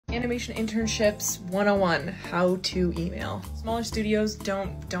Animation internships 101, how to email. Smaller studios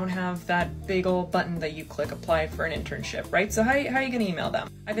don't have that big old button that you click apply for an internship, right? So how are you gonna email them?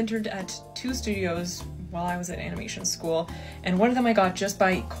 I've interned at 2 studios while I was at animation school, and one of them I got just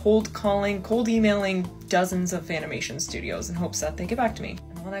by cold emailing dozens of animation studios in hopes that they get back to me.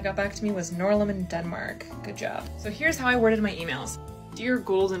 And the one that got back to me was Norlem in Denmark. Good job. So here's how I worded my emails. Dear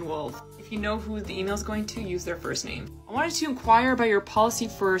Golden Wolf, if you know who the email's going to, use their first name. I wanted to inquire about your policy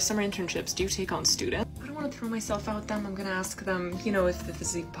for summer internships. Do you take on students? I don't want to throw myself out them. I'm gonna ask them, you know, if this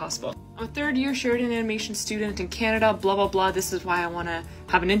is even possible. I'm a 3rd year Sheridan animation student in Canada, blah, blah, blah. This is why I want to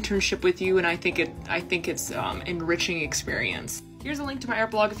have an internship with you, and I think it's enriching experience. Here's a link to my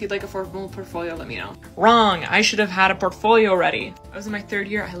art blog. If you'd like a formal portfolio, let me know. Wrong! I should have had a portfolio ready. I was in my 3rd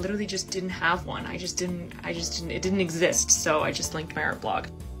year. I literally just didn't have one. It didn't exist. So I just linked my art blog.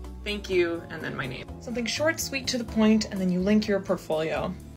 Thank you, and then my name. Something short, sweet, to the point, and then you link your portfolio.